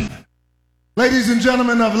Ladies and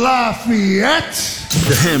gentlemen of Lafayette.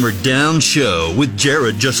 The Hammered Down Show with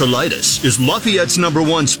Jared Juselitis is Lafayette's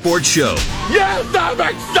 #1 sports show. Yes, I'm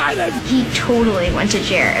excited! He totally went to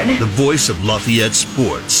Jared. The voice of Lafayette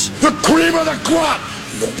sports. The cream of the crop!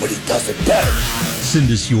 Nobody does it better.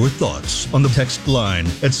 Send us your thoughts on the text line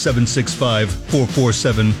at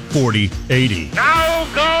 765-447-4080. Now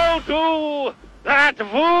go to that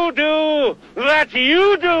voodoo that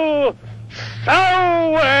you do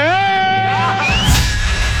so well.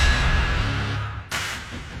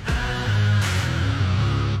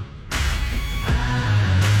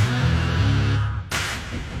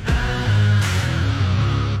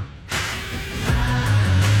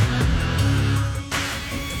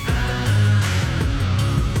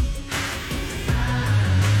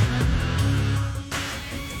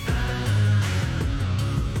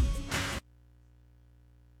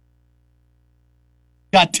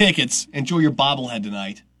 Got tickets. Enjoy your bobblehead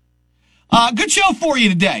tonight. Good show for you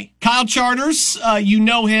today. Kyle Charters, you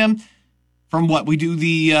know him from what we do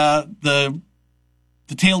the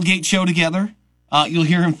tailgate show together. You'll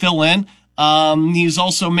hear him fill in. He's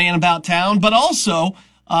also man about town, but also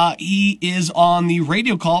he is on the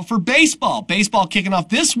radio call for baseball. Baseball kicking off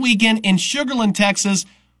this weekend in Sugar Land, Texas.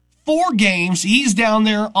 4 games. He's down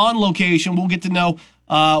there on location. We'll get to know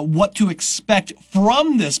what to expect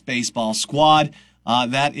from this baseball squad.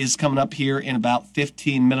 That is coming up here in about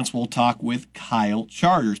 15 minutes. We'll talk with Kyle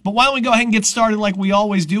Charters. But why don't we go ahead and get started like we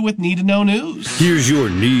always do with Need to Know News. Here's your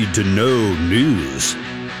Need to Know News.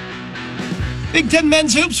 Big Ten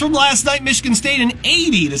men's hoops from last night. Michigan State an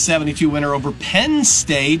 80-72 winner over Penn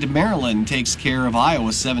State. Maryland takes care of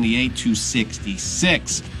Iowa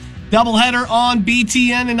 78-66. Doubleheader on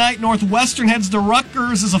BTN tonight. Northwestern heads to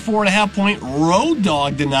Rutgers as a 4.5-point road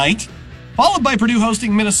dog tonight. Followed by Purdue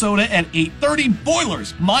hosting Minnesota at 8:30.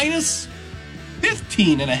 Boilers minus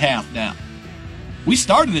 15.5 now. We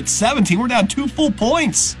started at 17. We're down 2 full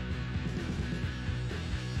points.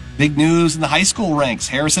 Big news in the high school ranks.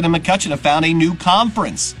 Harrison and McCutcheon have found a new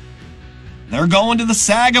conference. They're going to the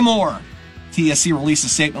Sagamore. TSC released a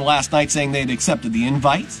statement last night saying they'd accepted the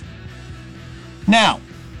invite. Now,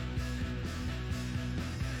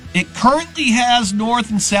 it currently has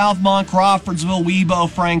North and Southmont, Crawfordsville, Webo,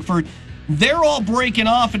 Frankfort. They're all breaking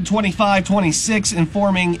off in 25-26 and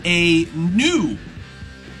forming a new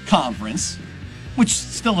conference, which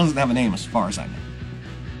still doesn't have a name as far as I know.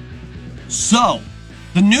 So,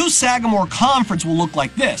 the new Sagamore Conference will look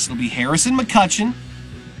like this. It'll be Harrison, McCutcheon,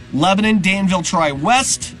 Lebanon, Danville,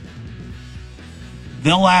 Tri-West.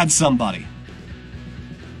 They'll add somebody.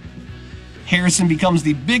 Harrison becomes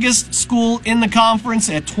the biggest school in the conference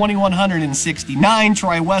at 2,169.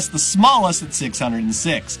 Tri-West the smallest at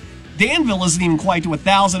 606. Danville isn't even quite to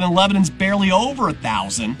 1,000, and Lebanon's barely over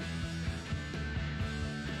 1,000.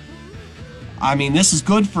 I mean, this is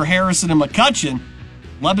good for Harrison and McCutcheon.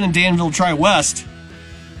 Lebanon, Danville, Tri-West.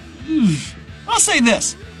 I'll say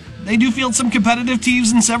this. They do field some competitive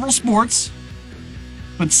teams in several sports.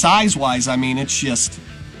 But size-wise, I mean, it's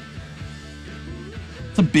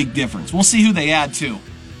a big difference. We'll see who they add to.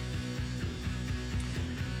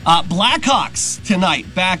 Blackhawks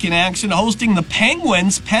tonight back in action hosting the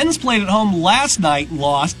Penguins. Pens played at home last night and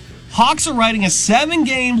lost. Hawks are riding a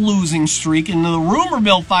 7-game losing streak, and the rumor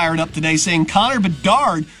mill fired up today saying Connor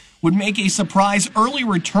Bedard would make a surprise early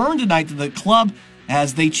return tonight to the club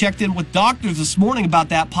as they checked in with doctors this morning about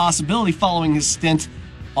that possibility following his stint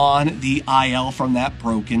on the IL from that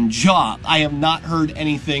broken jaw. I have not heard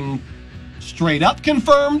anything straight up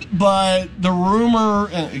confirmed, but the rumor,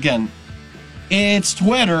 again, it's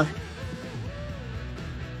Twitter,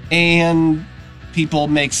 and people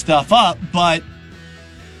make stuff up, but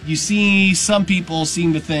you see some people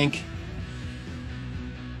seem to think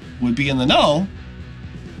would be in the know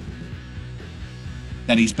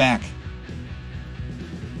that he's back.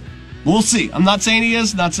 We'll see. I'm not saying he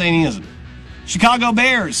is, not saying he isn't. Chicago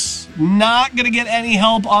Bears, not going to get any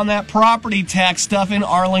help on that property tax stuff in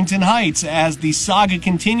Arlington Heights as the saga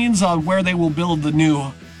continues on where they will build the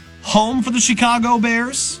new home for the Chicago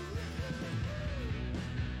Bears.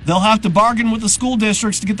 They'll have to bargain with the school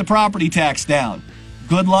districts to get the property tax down.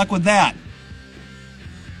 Good luck with that.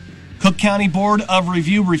 Cook County Board of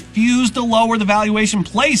Review refused to lower the valuation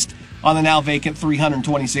placed on the now vacant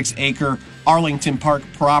 326-acre Arlington Park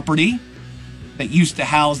property that used to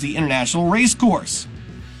house the International Race Course.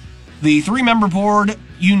 The 3-member board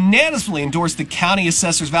unanimously endorsed the county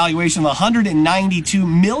assessor's valuation of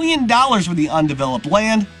 $192 million for the undeveloped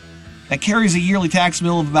land. That carries a yearly tax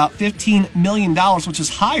bill of about $15 million, which is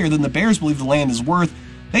higher than the Bears believe the land is worth.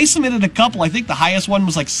 They submitted a couple. I think the highest one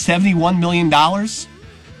was like $71 million.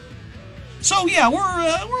 So, yeah, we're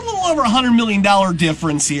a little over $100 million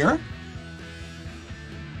difference here.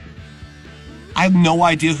 I have no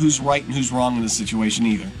idea who's right and who's wrong in this situation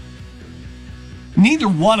either. Neither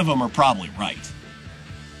one of them are probably right.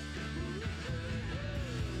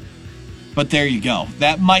 But there you go.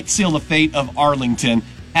 That might seal the fate of Arlington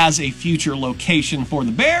as a future location for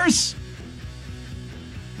the Bears.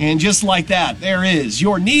 And just like that, there is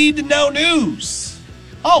your need to know news.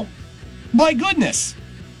 Oh, my goodness.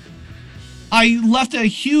 I left a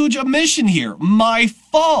huge omission here. My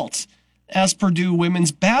fault. As Purdue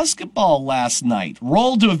women's basketball last night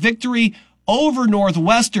rolled to a victory over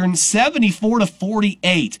Northwestern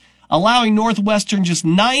 74-48, allowing Northwestern just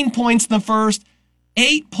 9 points in the first,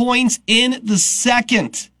 8 points in the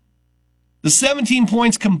second. The 17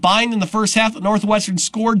 points combined in the first half that Northwestern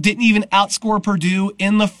scored didn't even outscore Purdue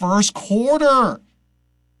in the first quarter.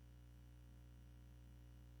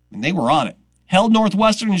 And they were on it. Held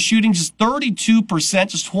Northwestern in shooting just 32%,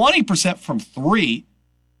 just 20% from three.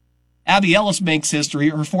 Abby Ellis makes history,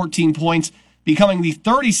 her 14 points, becoming the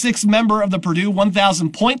 36th member of the Purdue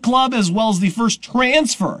 1,000-point club, as well as the first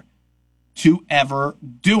transfer to ever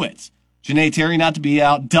do it. Janae Terry, not to be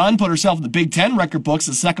outdone, put herself in the Big Ten record books,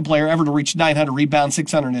 the second player ever to reach 900 rebounds,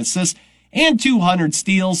 600 assists, and 200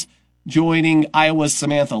 steals, joining Iowa's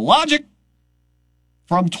Samantha Logic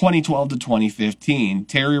from 2012 to 2015.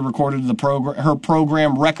 Terry recorded her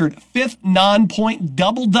program record fifth non-point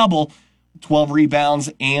double-double, 12 rebounds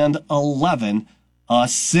and 11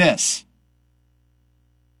 assists.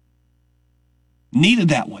 Needed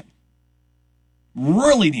that win.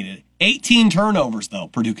 Really needed it. 18 turnovers, though,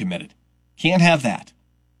 Purdue committed. Can't have that.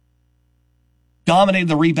 Dominated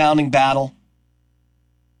the rebounding battle.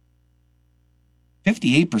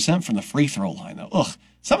 58% from the free throw line, though. Ugh.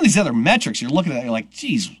 Some of these other metrics you're looking at, you're like,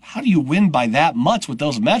 geez, how do you win by that much with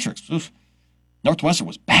those metrics? Oof. Northwestern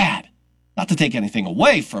was bad. Not to take anything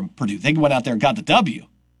away from Purdue. They went out there and got the W. I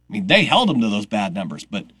mean, they held them to those bad numbers,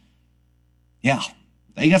 but yeah,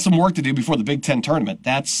 they got some work to do before the Big Ten tournament.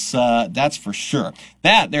 That's for sure.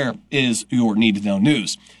 That there is your need to know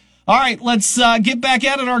news. All right, let's get back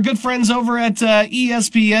at it. Our good friends over at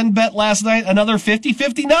ESPN bet last night another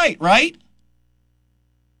 50-50 night, right?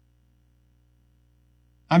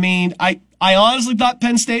 I mean, I honestly thought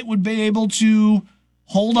Penn State would be able to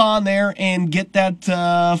hold on there and get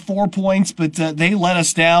that 4 points, but they let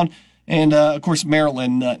us down. And, of course,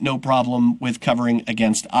 Maryland, no problem with covering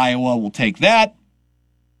against Iowa. We'll take that.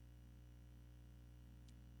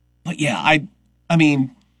 But, yeah, I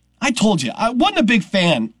mean, I told you, I wasn't a big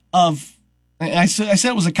fan of – I said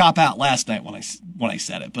it was a cop-out last night when I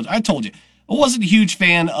said it, but I told you, I wasn't a huge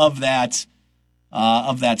fan of that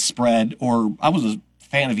spread, or I was a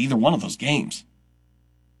fan of either one of those games.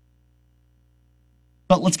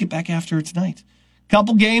 But let's get back after it tonight.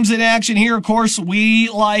 Couple games in action here. Of course, we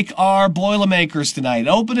like our Boilermakers tonight.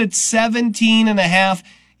 Open at 17.5.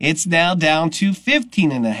 It's now down to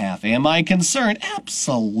 15.5. Am I concerned?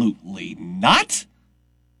 Absolutely not.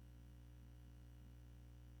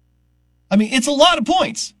 I mean, it's a lot of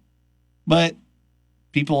points. But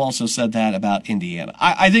people also said that about Indiana.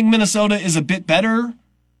 I think Minnesota is a bit better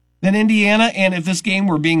than Indiana. And if this game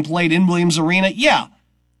were being played in Williams Arena, yeah,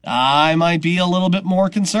 I might be a little bit more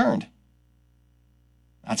concerned.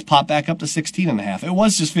 That's popped back up to 16.5. It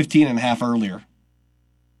was just 15.5 earlier.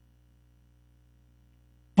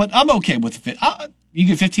 But I'm okay with it. You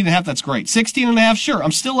get 15.5, that's great. 16.5, sure,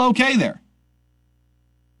 I'm still okay there.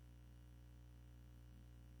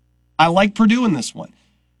 I like Purdue in this one.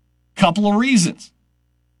 Couple of reasons.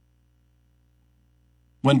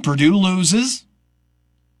 When Purdue loses,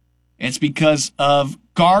 it's because of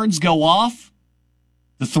guards go off,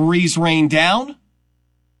 the threes rain down.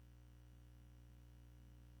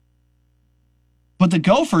 But the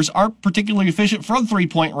Gophers aren't particularly efficient from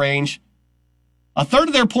three-point range. A third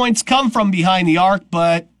of their points come from behind the arc,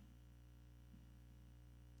 but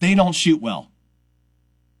they don't shoot well.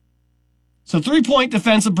 So three-point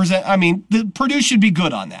defensive percent, I mean, Purdue should be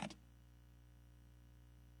good on that.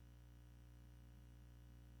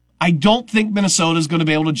 I don't think Minnesota is going to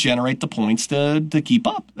be able to generate the points to keep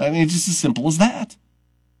up. I mean, it's just as simple as that.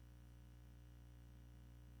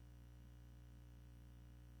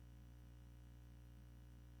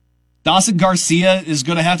 Dawson Garcia is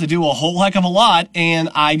going to have to do a whole heck of a lot, and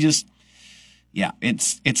it's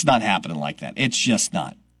not happening like that. It's just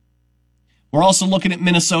not. We're also looking at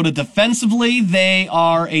Minnesota defensively. They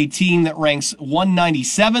are a team that ranks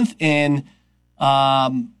 197th in,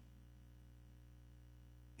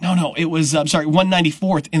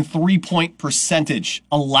 194th in three-point percentage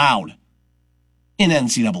allowed in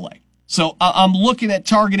NCAA. So I'm looking at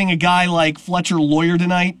targeting a guy like Fletcher Lawyer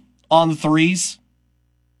tonight on the threes.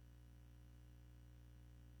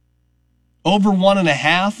 Over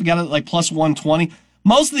 1.5. We got it like plus 120.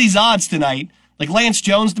 Most of these odds tonight, like Lance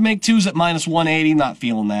Jones to make twos at minus 180, not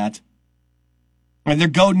feeling that. I mean, they're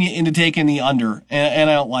goading you into taking the under, and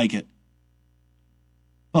I don't like it.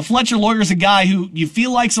 But Fletcher Loyer's a guy who you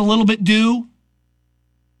feel like's a little bit due.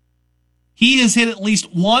 He has hit at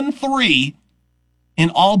least 1-3 in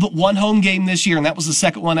all but one home game this year, and that was the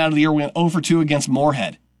second one out of the year. We went 0-2 against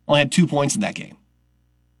Moorhead. Only had 2 points in that game.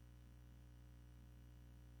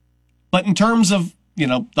 But in terms of,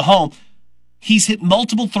 the home, he's hit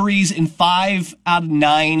multiple threes in 5 out of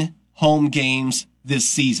 9 home games this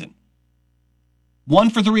season. 1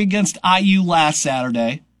 for 3 against IU last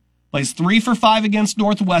Saturday. Plays 3 for 5 against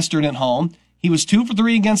Northwestern at home. He was 2 for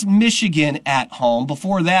 3 against Michigan at home.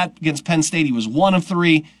 Before that, against Penn State, he was 1 of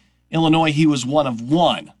 3. Illinois, he was 1 of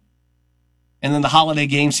 1. And then the holiday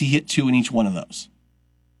games, he hit 2 in each one of those.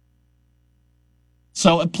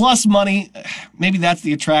 So at plus money, maybe that's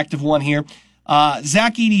the attractive one here.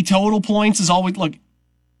 Zach Edey total points is always,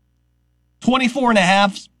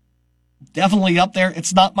 24.5, definitely up there.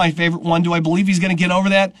 It's not my favorite one. Do I believe he's going to get over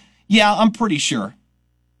that? Yeah, I'm pretty sure.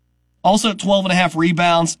 Also at 12.5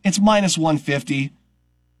 rebounds, it's minus 150.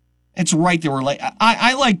 It's right there.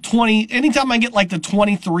 I like 20. Anytime I get like the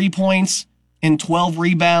 23 points and 12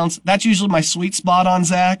 rebounds, that's usually my sweet spot on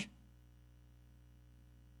Zach.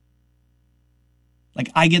 Like,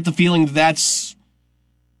 I get the feeling that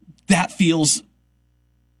feels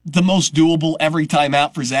the most doable every time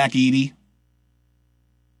out for Zach Edey.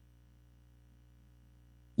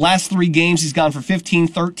 Last 3 games, he's gone for 15,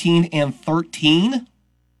 13, and 13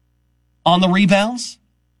 on the rebounds.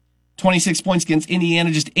 26 points against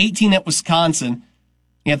Indiana, just 18 at Wisconsin.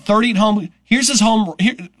 He had 30 at home. Here's his home.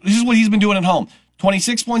 This is what he's been doing at home.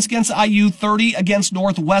 26 points against IU, 30 against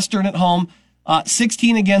Northwestern at home,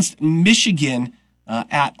 16 against Michigan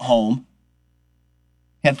at home.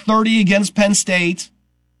 Had 30 against Penn State,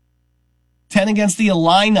 10 against the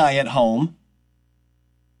Illini at home.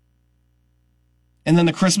 And then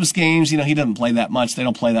the Christmas games, he doesn't play that much. They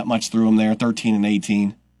don't play that much through him there, 13 and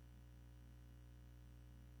 18.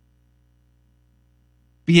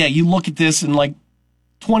 But yeah, you look at this and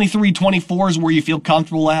 23, 24 is where you feel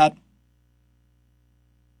comfortable at.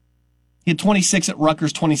 He had 26 at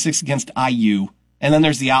Rutgers, 26 against IU. And then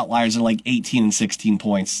there's the outliers at 18 and 16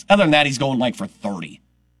 points. Other than that, he's going for 30.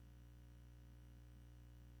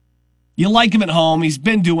 You like him at home. He's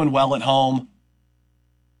been doing well at home.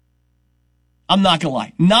 I'm not going to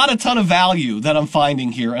lie. Not a ton of value that I'm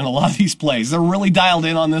finding here in a lot of these plays. They're really dialed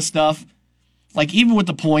in on this stuff. Even with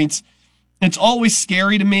the points, it's always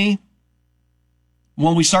scary to me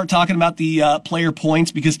when we start talking about the player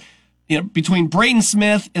points because between Braden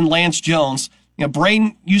Smith and Lance Jones,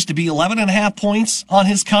 Braden used to be 11.5 points on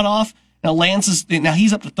his cutoff. Now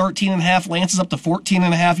he's up to 13.5. Lance is up to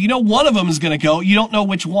 14.5. One of them is going to go. You don't know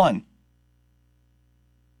which one.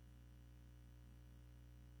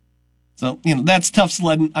 So, that's tough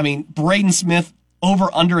sledding. I mean, Braden Smith over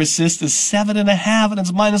under assist is 7.5 and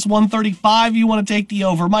it's minus 135. You want to take the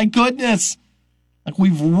over. My goodness.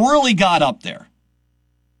 We've really got up there.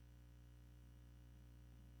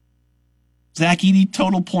 Zach Edey,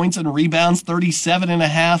 total points and rebounds,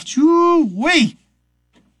 37.5. Choo-wee!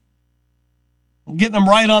 I'm getting them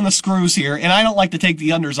right on the screws here, and I don't like to take the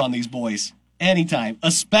unders on these boys anytime,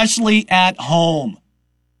 especially at home.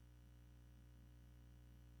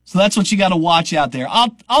 So that's what you got to watch out there.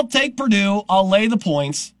 I'll take Purdue. I'll lay the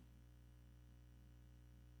points.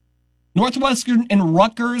 Northwestern and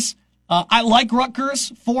Rutgers. I like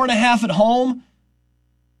Rutgers, 4.5 at home.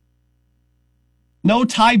 No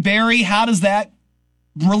Ty Berry. How does that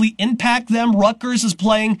really impact them? Rutgers is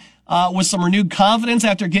playing with some renewed confidence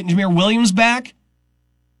after getting Jameer Williams back.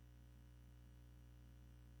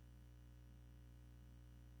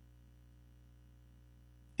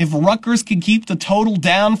 If Rutgers can keep the total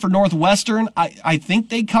down for Northwestern, I think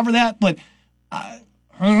they cover that, but I'm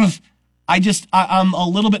a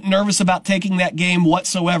little bit nervous about taking that game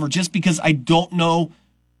whatsoever just because I don't know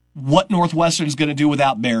what Northwestern is going to do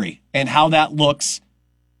without Berry and how that looks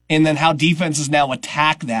and then how defenses now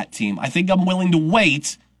attack that team. I think I'm willing to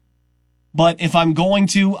wait, but if I'm going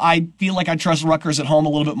to, I feel like I trust Rutgers at home a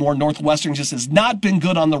little bit more. Northwestern just has not been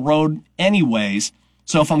good on the road anyways,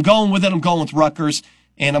 so if I'm going with it, I'm going with Rutgers.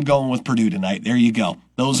 And I'm going with Purdue tonight. There you go.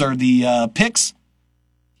 Those are the picks.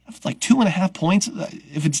 It's 2.5 points.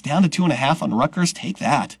 If it's down to 2.5 on Rutgers, take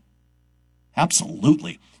that.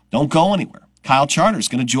 Absolutely. Don't go anywhere. Kyle Charter's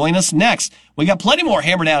going to join us next. We got plenty more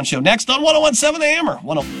Hammer Down Show next on 101.7 The Hammer.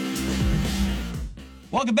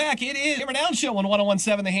 Welcome back. It is Hammer Down Show on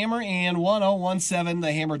 1017 The Hammer and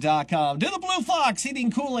 1017thehammer.com. To the Blue Fox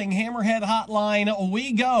Heating Cooling Hammerhead Hotline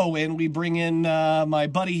we go, and we bring in my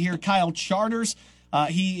buddy here, Kyle Charters.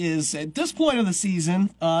 He is, at this point of the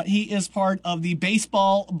season, he is part of the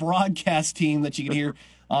baseball broadcast team that you can hear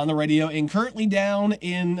on the radio, and currently down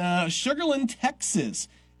in Sugar Land, Texas,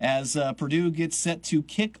 as Purdue gets set to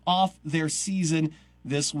kick off their season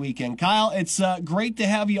this weekend. Kyle, it's great to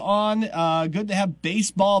have you on. Good to have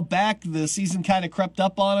baseball back. The season kind of crept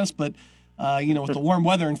up on us, but with the warm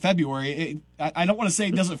weather in February, I don't want to say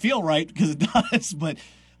it doesn't feel right, because it does, but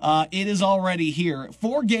it is already here.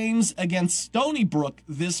 4 games against Stony Brook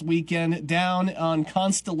this weekend down on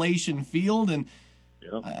Constellation Field, and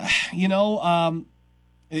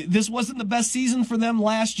this wasn't the best season for them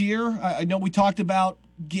last year. I know we talked about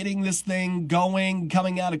getting this thing going,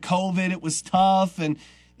 coming out of COVID. It was tough, and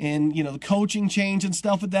the coaching change and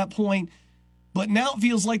stuff at that point. But now it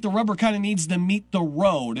feels like the rubber kind of needs to meet the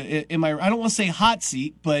road. I don't want to say hot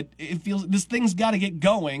seat, but it feels this thing's got to get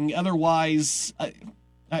going. Otherwise,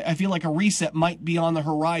 I feel like a reset might be on the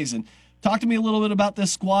horizon. Talk to me a little bit about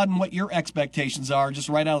this squad and what your expectations are just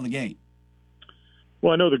right out of the gate.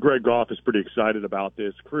 Well, I know that Greg Goff is pretty excited about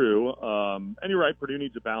this crew. And you're right, Purdue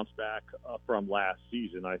needs a bounce back from last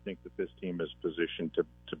season. I think that this team is positioned to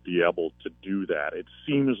be able to do that. It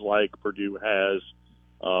seems like Purdue has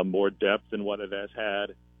more depth than what it has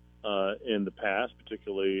had in the past,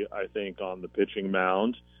 particularly, I think, on the pitching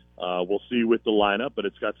mound. We'll see with the lineup, but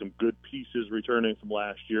it's got some good pieces returning from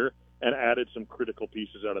last year and added some critical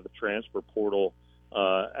pieces out of the transfer portal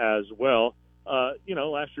as well.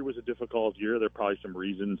 Last year was a difficult year. There are probably some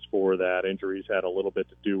reasons for that. Injuries had a little bit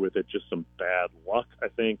to do with it, just some bad luck, I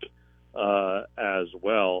think, as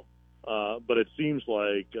well. But it seems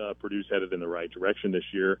like Purdue's headed in the right direction this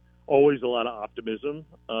year. Always a lot of optimism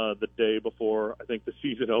the day before, I think, the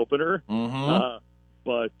season opener. Mm-hmm.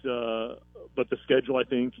 But the schedule, I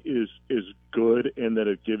think, is good in that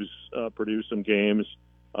it gives Purdue some games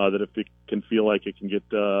that if it can feel like it can get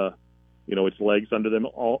its legs under them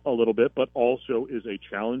a little bit, but also is a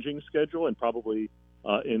challenging schedule and probably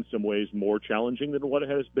in some ways more challenging than what it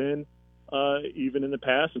has been even in the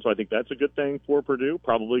past. And so I think that's a good thing for Purdue,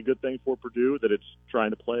 probably a good thing for Purdue that it's trying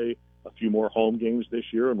to play a few more home games this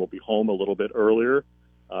year and will be home a little bit earlier.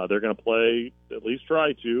 They're going to play, at least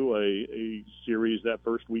try to, a series that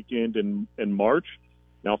first weekend in March.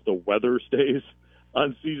 Now, if the weather stays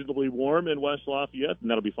unseasonably warm in West Lafayette, and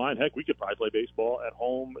that'll be fine. Heck, we could probably play baseball at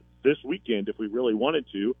home this weekend if we really wanted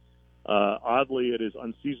to. Oddly, it is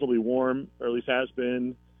unseasonably warm, or at least has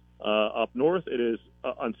been up north. It is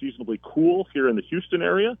unseasonably cool here in the Houston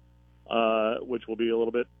area, which will be a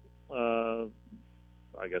little bit, I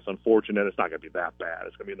guess, unfortunate. It's not going to be that bad.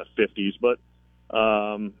 It's going to be in the 50s, but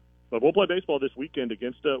we'll play baseball this weekend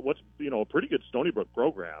against what's a pretty good Stony Brook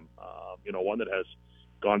program. One that has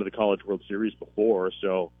gone to the College World Series before,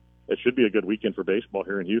 so it should be a good weekend for baseball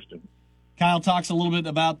here in Houston. Kyle talks a little bit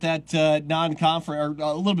about that non-conference, or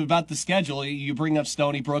a little bit about the schedule. You bring up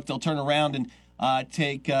Stony Brook; they'll turn around and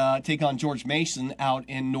take on George Mason out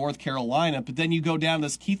in North Carolina. But then you go down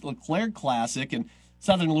this Keith LeClaire Classic in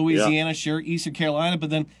Southern Louisiana, sure, Eastern Carolina.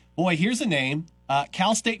 But then, boy, here's a name: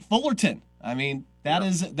 Cal State Fullerton. I mean,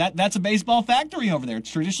 that's a baseball factory over there.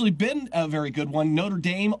 It's traditionally been a very good one. Notre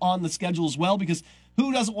Dame on the schedule as well, because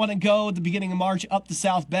who doesn't want to go at the beginning of March up to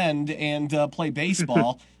South Bend and play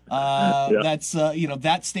baseball? That's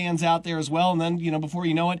that stands out there as well. And then before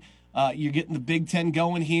you know it, you're getting the Big Ten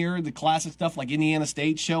going here, the classic stuff like Indiana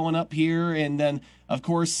State showing up here, and then of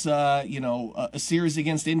course a series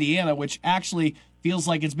against Indiana, which actually feels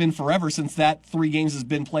like it's been forever since that 3 games has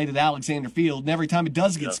been played at Alexander Field. And every time it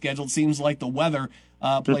does get scheduled, it seems like the weather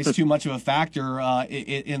plays too much of a factor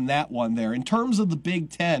in that one there. In terms of the Big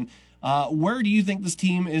Ten, where do you think this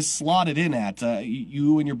team is slotted in at?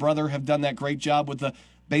 You and your brother have done that great job with the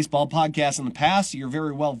baseball podcast in the past. You're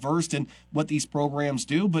very well versed in what these programs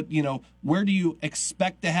do, but where do you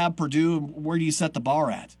expect to have Purdue, and where do you set the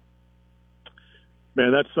bar at?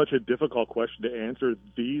 Man, that's such a difficult question to answer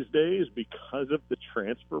these days because of the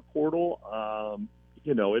transfer portal.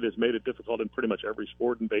 It has made it difficult in pretty much every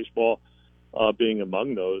sport in baseball, being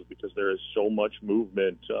among those, because there is so much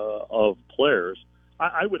movement of players.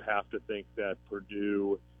 I would have to think that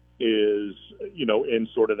Purdue is, in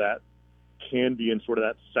sort of that, can be in sort of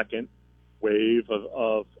that second wave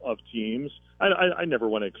of teams. I never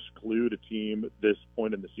want to exclude a team at this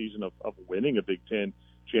point in the season of winning a Big Ten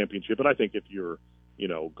championship, but I think if you're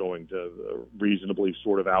going to reasonably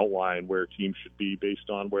sort of outline where teams should be based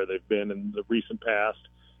on where they've been in the recent past,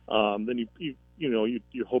 then you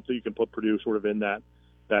hope that you can put Purdue sort of in that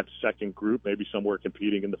that second group, maybe somewhere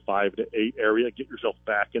competing in the 5 to 8 area, get yourself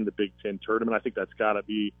back in the Big Ten tournament. I think that's got to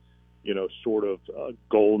be, sort of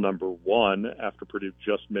goal number one after Purdue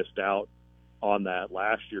just missed out on that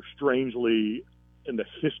last year. Strangely, in the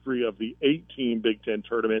history of the 8-team Big Ten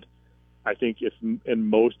tournament, I think in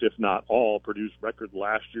most, if not all, Purdue's record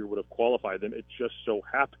last year would have qualified them. It just so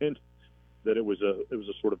happened that it was a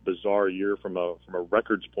sort of bizarre year from a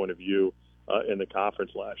records point of view in the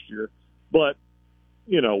conference last year. But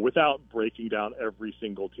without breaking down every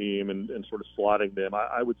single team and sort of slotting them,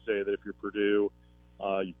 I would say that if you're Purdue,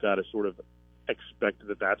 you've got to sort of expect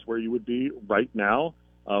that that's where you would be right now,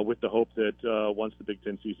 with the hope that once the Big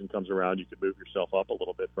Ten season comes around, you could move yourself up a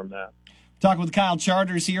little bit from that. Talking with Kyle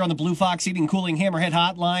Charters here on the Blue Fox Heating and Cooling Hammerhead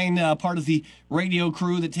Hotline, part of the radio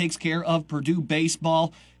crew that takes care of Purdue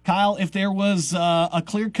baseball. Kyle, if there was a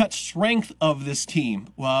clear-cut strength of this team,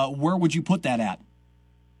 where would you put that at?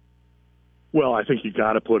 Well, I think you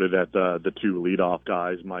got to put it at the two leadoff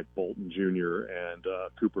guys, Mike Bolton Jr. and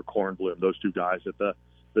Cooper Kornblum. Those two guys at the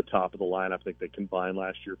top of the lineup. I think they combined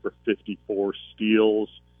last year for 54 steals.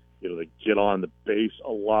 They get on the base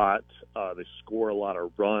a lot. They score a lot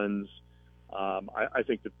of runs. I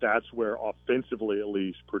think that's where offensively, at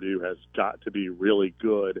least, Purdue has got to be really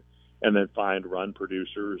good, and then find run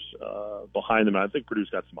producers behind them. I think Purdue's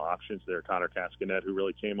got some options there. Connor Cascanet, who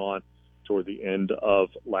really came on toward the end of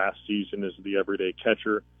last season as the everyday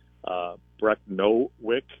catcher. Breck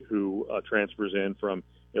Nowick, who transfers in from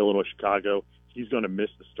Illinois Chicago. He's going to miss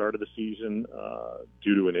the start of the season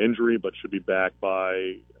due to an injury, but should be back by,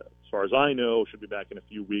 as far as I know, should be back in a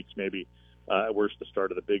few weeks, maybe at worst the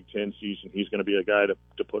start of the Big Ten season. He's going to be a guy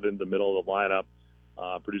to put in the middle of the lineup.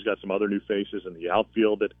 Purdue's got some other new faces in the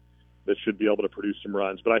outfield that should be able to produce some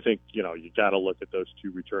runs. But I think, you got to look at those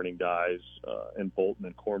two returning guys, and Bolton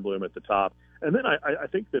and Kornblum at the top. And then I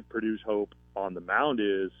think that Purdue's hope on the mound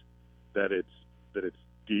is that it's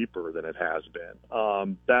deeper than it has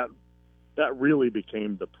been. That really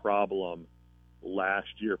became the problem last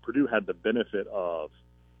year. Purdue had the benefit of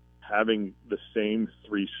having the same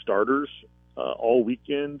three starters all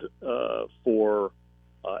weekend for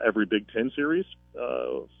every Big Ten series,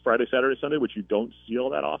 Friday, Saturday, Sunday, which you don't see all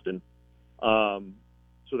that often.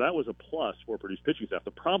 So that was a plus for Purdue's pitching staff.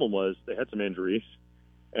 The problem was they had some injuries,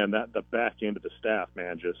 and that the back end of the staff,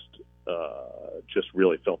 man, just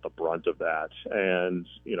really felt the brunt of that. And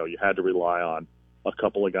you had to rely on a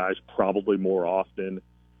couple of guys probably more often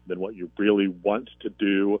than what you really want to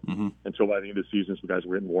do. Mm-hmm. And so by the end of the season, some guys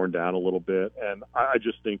were getting worn down a little bit. And I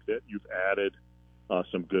just think that you've added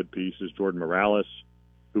some good pieces. Jordan Morales,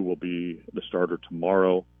 who will be the starter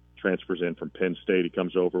tomorrow, transfers in from Penn State. He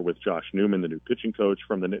comes over with Josh Newman, the new pitching coach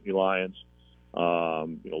from the Nittany Lions.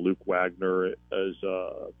 Luke Wagner is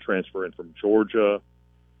transfer in from Georgia.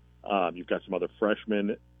 You've got some other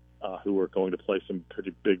freshmen who are going to play some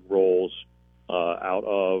pretty big roles out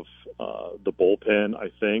of the bullpen, I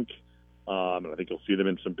think. And I think you'll see them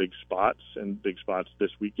in some big spots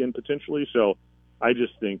this weekend potentially. So I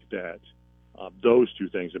just think that those two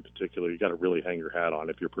things in particular, you got to really hang your hat on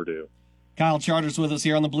if you're Purdue. Kyle Charters with us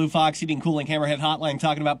here on the Blue Fox Heating and Cooling Hammerhead Hotline,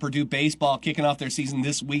 talking about Purdue baseball kicking off their season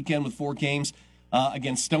this weekend with 4 games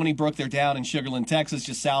against Stony Brook. They're down in Sugar Land, Texas,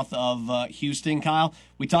 just south of Houston. Kyle,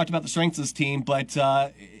 we talked about the strengths of this team, but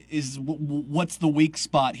what's the weak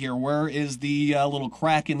spot here? Where is the little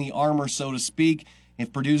crack in the armor, so to speak?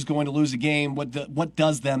 If Purdue's going to lose a game, what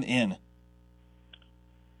does them in?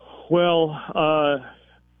 Well,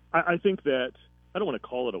 I think that I don't want to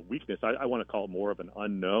call it a weakness. I want to call it more of an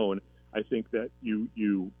unknown. I think that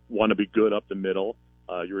you want to be good up the middle.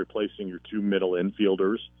 You're replacing your 2 middle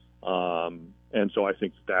infielders. And so I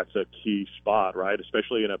think that's a key spot, right?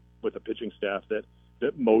 Especially with a pitching staff that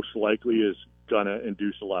most likely is going to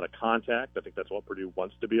induce a lot of contact. I think that's what Purdue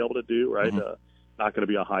wants to be able to do, right? Mm-hmm. Not going to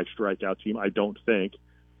be a high strikeout team, I don't think.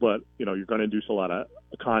 But, you're going to induce a lot of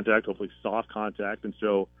contact, hopefully soft contact. And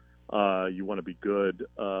so you want to be good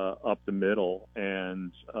up the middle.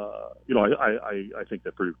 And, I think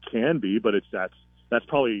that Purdue can be, but that's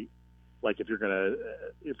probably – like if you're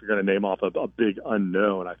gonna name off a big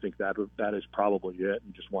unknown, I think that is probably it.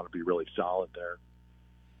 You just want to be really solid there.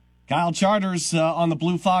 Kyle Charters on the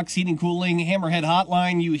Blue Fox Heating Cooling Hammerhead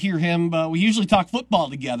Hotline. You hear him. We usually talk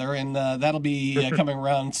football together, and that'll be coming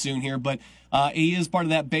around soon here. But He is part of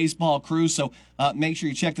that baseball crew, so make sure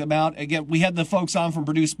you check them out. Again, we had the folks on from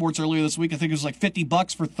Purdue Sports earlier this week. I think it was like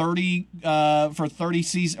 $50 for 30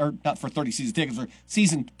 season, or not for 30 season tickets, or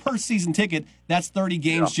per season ticket. That's 30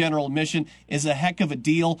 games. General admission is a heck of a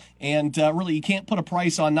deal, and really you can't put a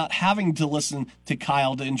price on not having to listen to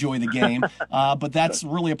Kyle to enjoy the game. But that's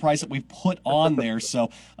really a price that we've put on there. So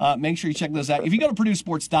make sure you check those out. If you go to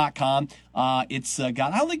PurdueSports.com, it's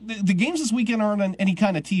got. I don't think the games this weekend aren't on any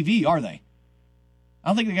kind of TV, are they? I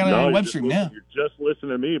don't think they got it on web stream now. You're just listening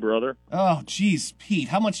to me, brother. Oh, geez, Pete,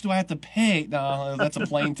 how much do I have to pay? No, that's a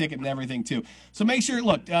plane ticket and everything, too. So make sure,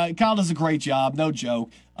 look, Kyle does a great job, no joke.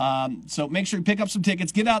 So make sure you pick up some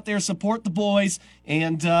tickets, get out there, support the boys,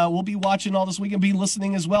 and we'll be watching all this weekend, be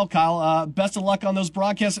listening as well, Kyle. Best of luck on those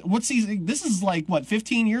broadcasts. What season? This is like,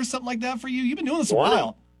 15 years, something like that for you? You've been doing this a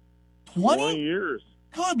while. 20 years.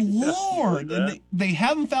 Good Lord! And they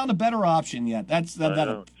haven't found a better option yet.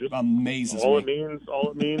 That amazes me. All it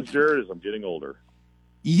means, Jared, is I'm getting older.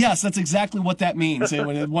 Yes, that's exactly what that means.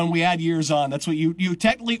 When we add years on, that's what you're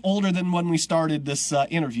technically older than when we started this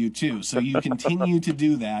interview too. So you continue to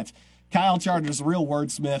do that. Kyle Charter's a real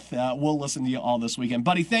wordsmith. We'll listen to you all this weekend,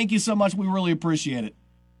 buddy. Thank you so much. We really appreciate it.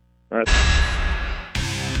 All right.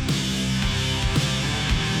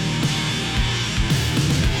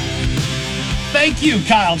 Thank you,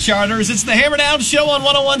 Kyle Charters. It's the Hammer Down Show on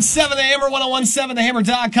 101.7 The Hammer,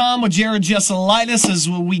 101.7thehammer.com with Jared Jesselaitis as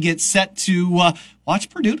we get set to watch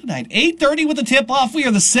Purdue tonight. 8:30 with the tip-off. We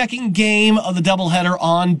are the second game of the doubleheader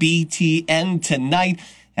on BTN tonight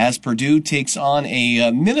as Purdue takes on a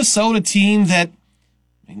Minnesota team that,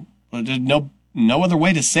 no other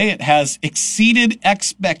way to say it, has exceeded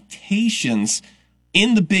expectations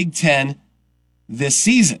in the Big Ten this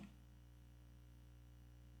season.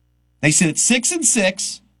 They sit at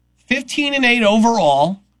 6-6, 15-8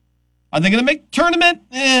 overall. Are they going to make tournament?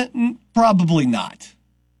 Probably not.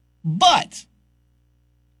 But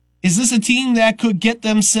is this a team that could get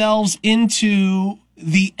themselves into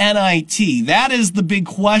the NIT? That is the big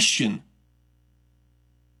question.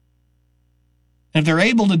 And if they're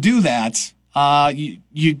able to do that,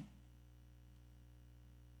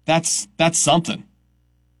 that's something.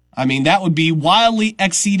 I mean, that would be wildly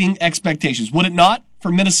exceeding expectations, would it not?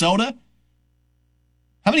 For Minnesota?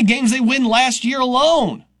 How many games they win last year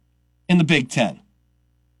alone in the Big Ten?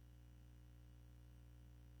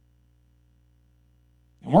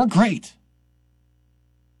 They weren't great.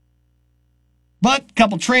 But a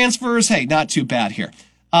couple transfers, hey, not too bad here.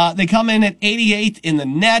 They come in at 88th in the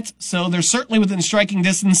net, so they're certainly within striking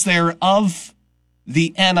distance there of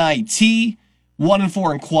the NIT.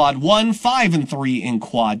 1-4 in quad 1, 5-3 in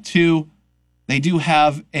quad 2. They do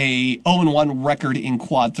have a 0-1 record in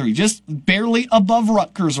quad 3, just barely above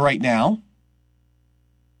Rutgers right now.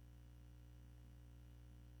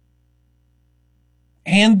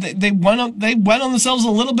 And they went on themselves a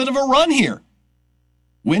little bit of a run here.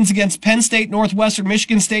 Wins against Penn State, Northwestern,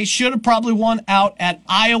 Michigan State. Should have probably won out at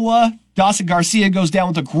Iowa. Dawson Garcia goes down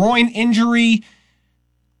with a groin injury.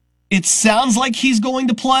 It sounds like he's going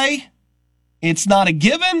to play. It's not a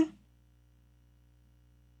given,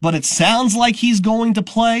 but it sounds like he's going to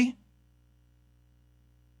play.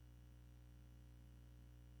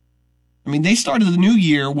 I mean, they started the new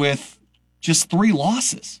year with just 3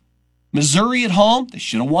 losses. Missouri at home, they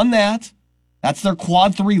should have won that. That's their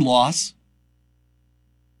quad 3 loss.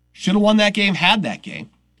 Should have won that game, had that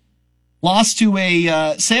game. Lost to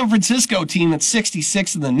a San Francisco team at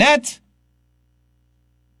 66 in the net.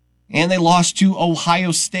 And they lost to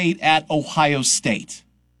Ohio State at Ohio State.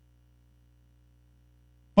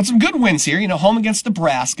 But some good wins here. Home against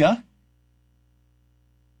Nebraska.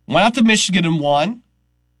 Went out to Michigan and won.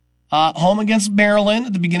 Home against Maryland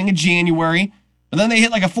at the beginning of January. But then they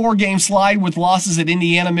hit like a 4-game slide with losses at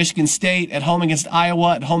Indiana, Michigan State, at home against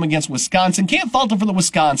Iowa, at home against Wisconsin. Can't fault them for the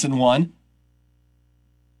Wisconsin one.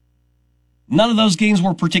 None of those games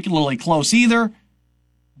were particularly close either.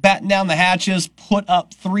 Batten down the hatches, put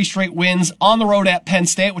up 3 straight wins on the road at Penn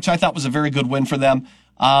State, which I thought was a very good win for them.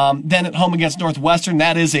 Then at home against Northwestern,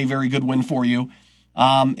 that is a very good win for you.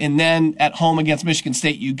 And then at home against Michigan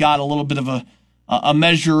State, you got a little bit of a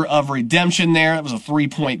measure of redemption there. It was a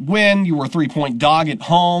 3-point win. You were a 3-point dog at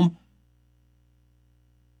home.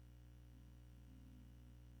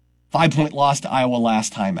 5-point loss to Iowa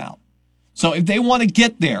last time out. So if they want to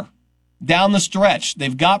get there down the stretch,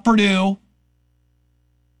 they've got Purdue.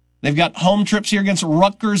 They've got home trips here against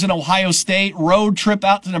Rutgers and Ohio State, road trip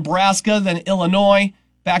out to Nebraska, then Illinois,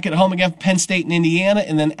 back at home against Penn State and Indiana,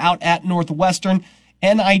 and then out at Northwestern.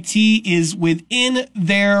 NIT is within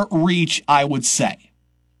their reach, I would say.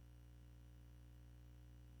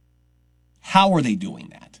 How are they doing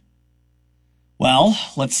that? Well,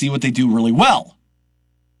 let's see what they do really well.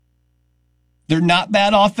 They're not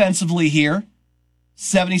bad offensively here.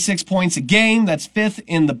 76 points a game. That's fifth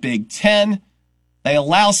in the Big Ten. They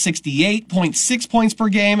allow 68.6 points per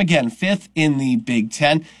game. Again, fifth in the Big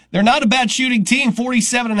Ten. They're not a bad shooting team,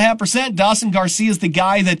 47.5%. Dawson Garcia is the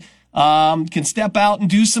guy that can step out and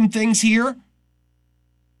do some things here.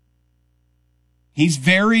 He's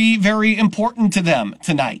very, very important to them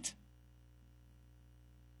tonight.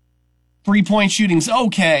 3-point shooting's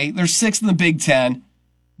okay. They're sixth in the Big Ten.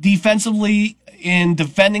 Defensively, in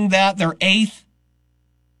defending that, they're eighth.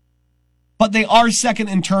 But they are second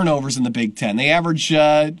in turnovers in the Big Ten. They average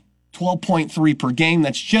 12.3 per game.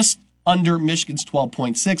 That's just under Michigan's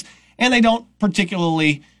 12.6. And they don't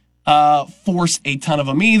particularly force a ton of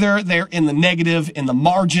them either. They're in the negative in the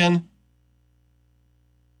margin.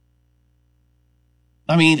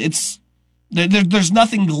 I mean, there's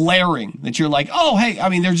nothing glaring that you're like, oh, hey, I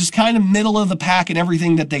mean, they're just kind of middle of the pack in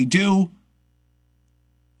everything that they do.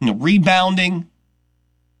 You know, rebounding.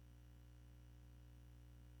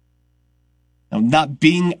 Not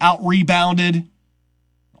being out-rebounded.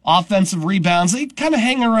 Offensive rebounds, they kind of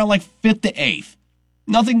hang around like 5th to 8th.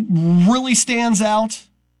 Nothing really stands out.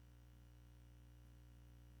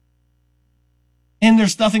 And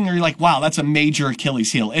there's nothing where you're like, wow, that's a major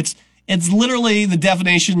Achilles heel. It's literally the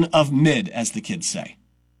definition of mid, as the kids say.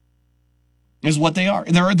 Is what they are.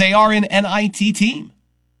 They are an NIT team.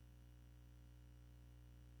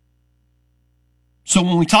 So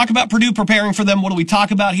when we talk about Purdue preparing for them, what do we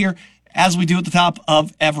talk about here? As we do at the top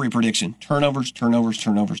of every prediction, turnovers.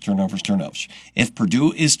 If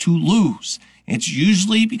Purdue is to lose, it's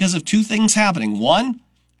usually because of two things happening. One,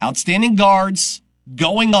 outstanding guards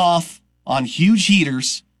going off on huge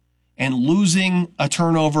heaters and losing a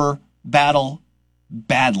turnover battle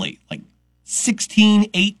badly. Like 16,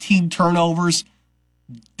 18 turnovers,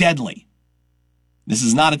 deadly. This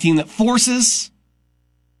is not a team that forces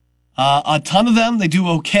a ton of them. They do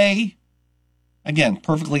okay. Again,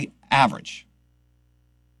 perfectly average.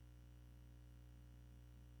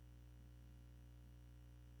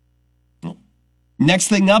 Next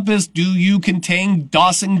thing up is, do you contain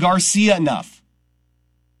Dawson Garcia enough?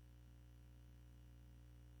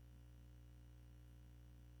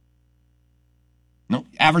 No,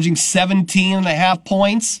 averaging 17.5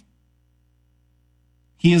 points.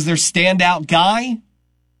 He is their standout guy,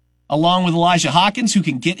 along with Elijah Hawkins, who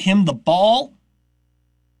can get him the ball.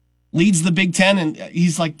 Leads the Big Ten, and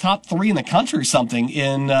he's like top 3 in the country or something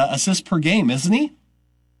in assists per game, isn't he?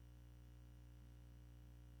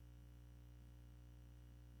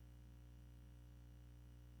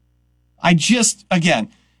 Again,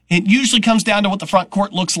 it usually comes down to what the front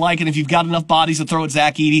court looks like, and if you've got enough bodies to throw at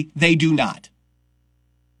Zach Edey, they do not.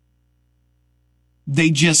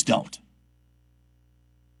 They just don't.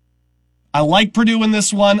 I like Purdue in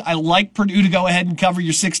this one. I like Purdue to go ahead and cover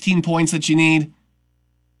your 16 points that you need.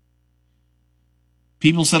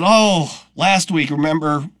 People said, oh, last week,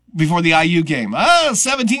 remember, before the IU game,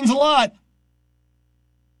 17's a lot.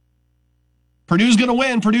 Purdue's going to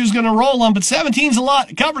win. Purdue's going to roll them, but 17's a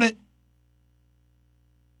lot. Covered it.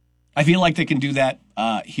 I feel like they can do that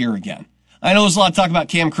here again. I know there's a lot of talk about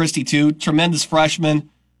Cam Christie, too. Tremendous freshman.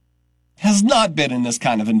 Has not been in this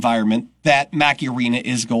kind of environment that Mackey Arena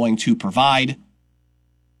is going to provide.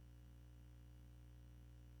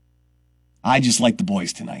 I just like the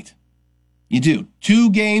boys tonight. You do.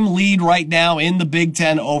 2-game lead right now in the Big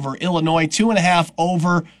Ten over Illinois, 2.5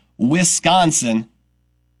 over Wisconsin.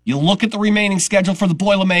 You look at the remaining schedule for the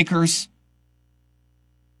Boilermakers.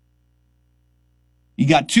 You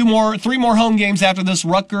got 3 more home games after this: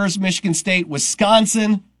 Rutgers, Michigan State,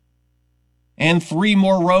 Wisconsin, and 3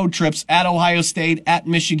 more road trips at Ohio State, at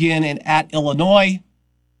Michigan, and at Illinois.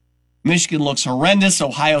 Michigan looks horrendous.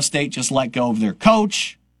 Ohio State just let go of their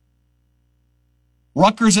coach.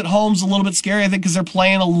 Rutgers at home's a little bit scary, I think, because they're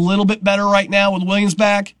playing a little bit better right now with Williams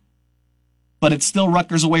back. But it's still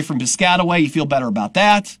Rutgers away from Piscataway. You feel better about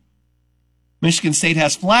that. Michigan State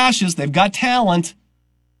has flashes. They've got talent.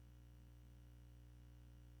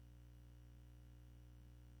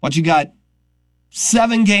 But you got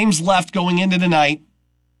 7 games left going into tonight.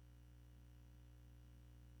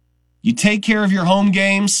 You take care of your home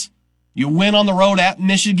games. You win on the road at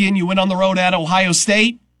Michigan. You win on the road at Ohio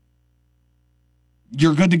State.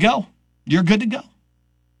 You're good to go. You're good to go.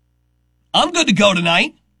 I'm good to go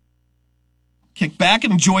tonight. Kick back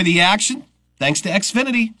and enjoy the action. Thanks to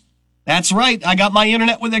Xfinity. That's right. I got my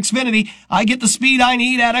internet with Xfinity. I get the speed I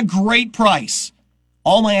need at a great price.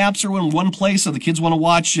 All my apps are in one place, so the kids want to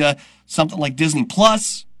watch something like Disney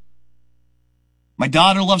Plus. My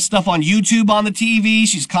daughter loves stuff on YouTube on the TV.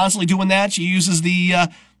 She's constantly doing that. She uses the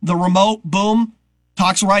remote. Boom.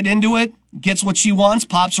 talks right into it, gets what she wants,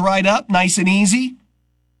 pops right up, nice and easy.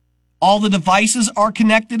 All the devices are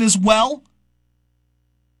connected as well.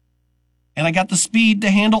 And I got the speed to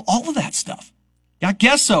handle all of that stuff. Got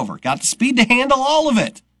guests over, got the speed to handle all of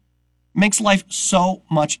it. Makes life so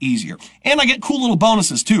much easier. And I get cool little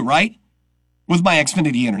bonuses too, right? With my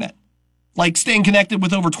Xfinity internet. Like staying connected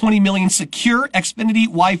with over 20 million secure Xfinity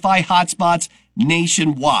Wi-Fi hotspots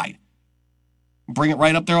nationwide. Bring it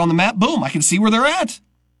right up there on the map. Boom, I can see where they're at.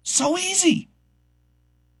 So easy.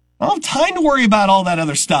 I don't have time to worry about all that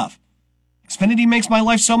other stuff. Xfinity makes my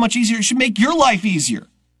life so much easier. It should make your life easier.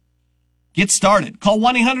 Get started. Call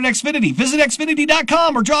 1-800-XFINITY. Visit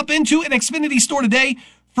Xfinity.com or drop into an Xfinity store today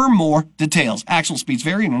for more details. Actual speeds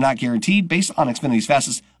vary and are not guaranteed based on Xfinity's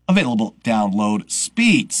fastest available download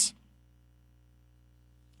speeds.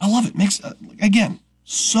 I love it. Makes, again,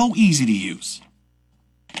 so easy to use.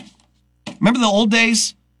 Remember the old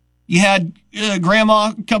days? You had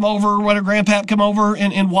grandma come over, or grandpap come over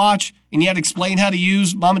and watch, and you had to explain how to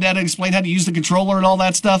use, mom and dad had to explain how to use the controller and all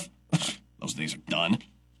that stuff. Those days are done.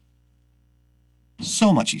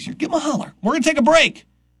 So much easier. Give them a holler. We're going to take a break.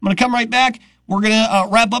 I'm going to come right back. We're going to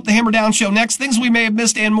wrap up the Hammer Down Show next. Things we may have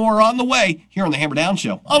missed and more on the way here on the Hammer Down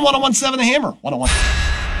Show on 101.7 The Hammer. 101.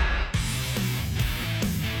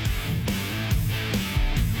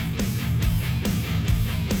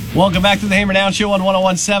 Welcome back to the Hammer Down Show on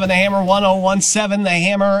 101.7 The Hammer,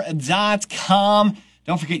 101.7thehammer.com.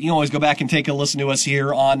 Don't forget, you can always go back and take a listen to us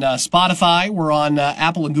here on Spotify. We're on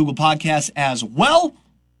Apple and Google Podcasts as well.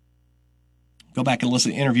 Go back and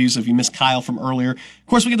listen to interviews if you missed Kyle from earlier. Of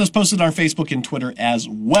course, we get those posted on our Facebook and Twitter as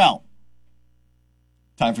well.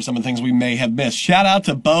 Time for some of the things we may have missed. Shout out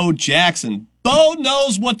to Bo Jackson. Bo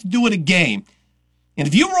knows what to do at a game. And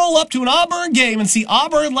if you roll up to an Auburn game and see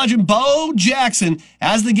Auburn legend Bo Jackson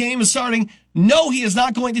as the game is starting, no, he is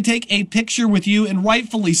not going to take a picture with you, and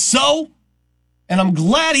rightfully so. And I'm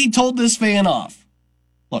glad he told this fan off.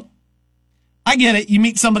 Look, I get it. You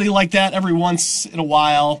meet somebody like that every once in a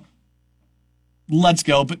while. Let's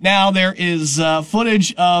go. But now there is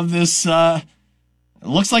footage of this, it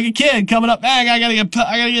looks like a kid coming up, I gotta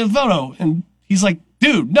get a photo. And he's like,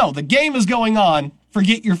 dude, no, the game is going on.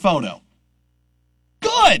 Forget your photo.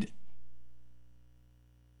 Good.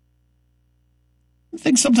 I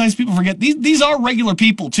think sometimes people forget these are regular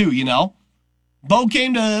people too, you know. Bo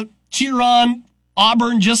came to cheer on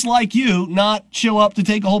Auburn just like you, not show up to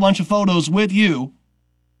take a whole bunch of photos with you.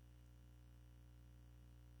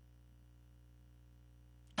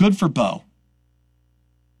 Good for Bo.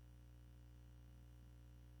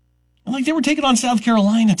 And like they were taking on South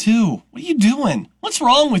Carolina too. What are you doing? What's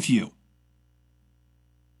wrong with you?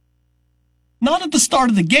 Not at the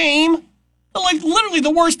start of the game. But like literally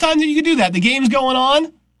the worst time that you could do that. The game's going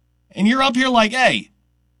on, and you're up here like, hey,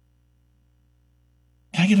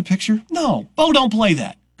 can I get a picture? No, Bo don't play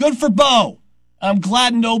that. Good for Bo. I'm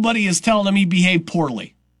glad nobody is telling him he behaved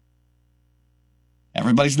poorly.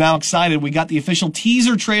 Everybody's now excited. We got the official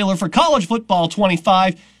teaser trailer for College Football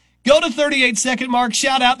 25. Go to 38-second mark.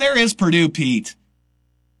 Shout out. There is Purdue Pete.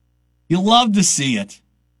 You'll love to see it.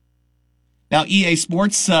 Now, EA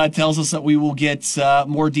Sports tells us that we will get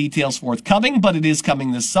more details forthcoming, but it is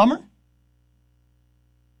coming this summer.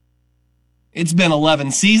 It's been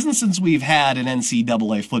 11 seasons since we've had an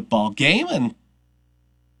NCAA football game, and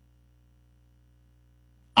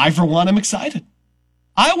I, for one, am excited.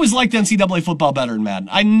 I always liked NCAA football better than Madden.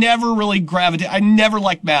 I never really gravitated. I never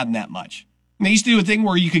liked Madden that much. And they used to do a thing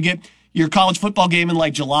where you could get your college football game in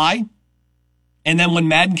like July, and then when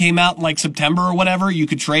Madden came out in like September or whatever, you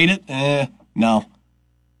could trade it. No.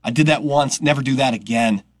 I did that once. Never do that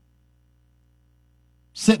again.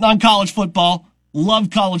 Sitting on college football. Love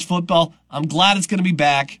college football. I'm glad it's going to be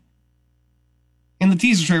back. And the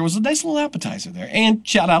teaser trailer was a nice little appetizer there. And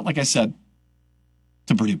shout out, like I said,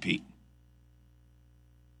 to Purdue Pete.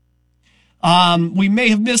 We may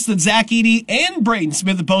have missed that Zach Edey and Braden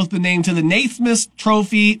Smith have both been named to the Naismith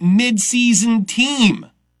Trophy midseason team.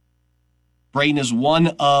 Braden is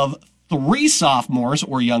one of 3 sophomores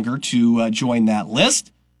or younger to join that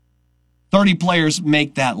list. 30 players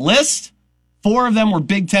make that list. 4 of them were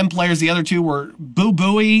Big Ten players. The other 2 were Boo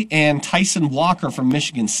Buie and Tyson Walker from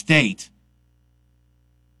Michigan State.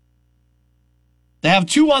 They have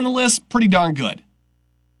 2 on the list. Pretty darn good.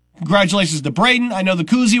 Congratulations to Braden. I know the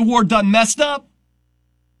Cousy Award done messed up.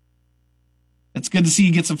 It's good to see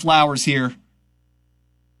you get some flowers here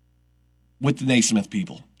with the Naismith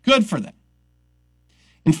people. Good for them.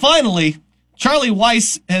 And finally, Charlie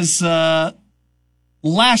Weiss has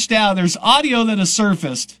lashed out. There's audio that has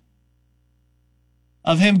surfaced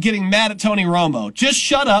of him getting mad at Tony Romo. Just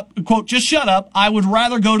shut up. Quote, just shut up. I would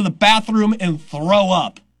rather go to the bathroom and throw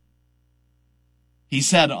up. He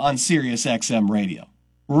said on Sirius XM radio.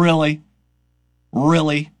 Really?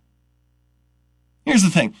 Really? Here's the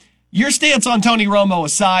thing. Your stance on Tony Romo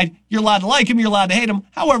aside, you're allowed to like him, you're allowed to hate him,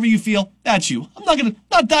 however you feel, that's you. I'm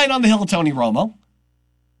not dying on the hill of Tony Romo.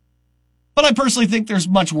 But I personally think there's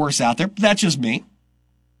much worse out there. That's just me.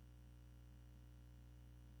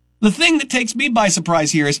 The thing that takes me by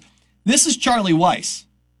surprise here is this is Charlie Weiss.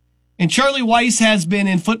 And Charlie Weiss has been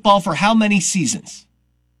in football for how many seasons?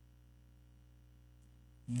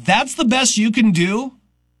 That's the best you can do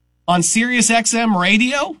on Sirius XM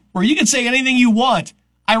radio, where you can say anything you want.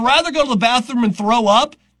 I'd rather go to the bathroom and throw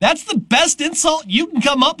up. That's the best insult you can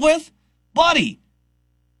come up with? Buddy,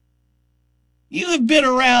 you have been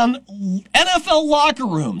around NFL locker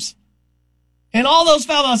rooms and all those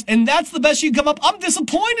foul outs, and that's the best you can come up. I'm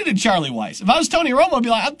disappointed in Charlie Weiss. If I was Tony Romo, I'd be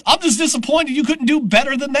like, I'm just disappointed you couldn't do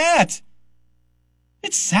better than that.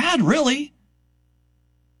 It's sad, really.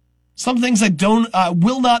 Some things I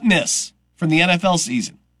will not miss from the NFL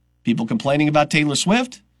season. People complaining about Taylor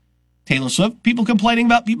Swift. People complaining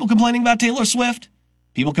about Taylor Swift.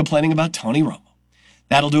 People complaining about Tony Romo.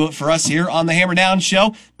 That'll do it for us here on the Hammer Down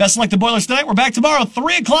Show. Best of luck to Boilers tonight. We're back tomorrow,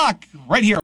 3 o'clock, right here.